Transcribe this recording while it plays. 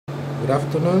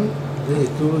afternoon. This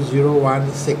is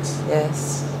 2016.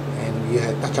 Yes. And we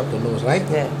have touched up the nose, right?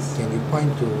 Yes. Can you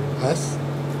point to us?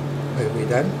 What have we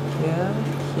done? Here,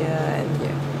 here, and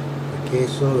here. Okay,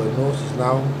 so the nose is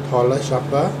now taller,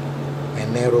 sharper,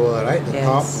 and narrower, right? The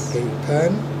top. Okay, you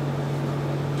turn,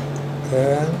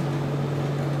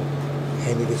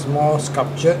 and it is more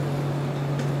sculptured.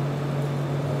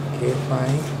 Okay,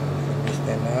 fine. Let me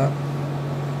stand up.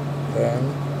 Turn.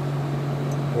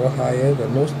 Go higher. The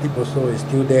nose tip also is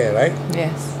still there, right?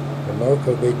 Yes. The nose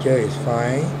curvature is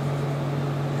fine,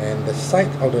 and the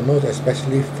side of the nose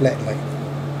especially flat, like.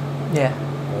 Yeah.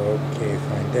 Okay,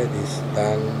 fine. That is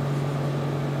done.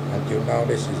 Until now,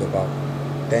 this is about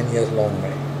 10 years long,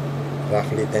 right?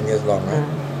 Roughly 10 years long, right?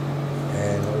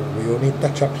 And we only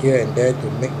touch up here and there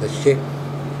to make the shape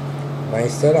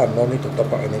nicer. No need to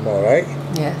top up anymore, right?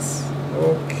 Yes.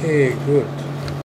 Okay, good.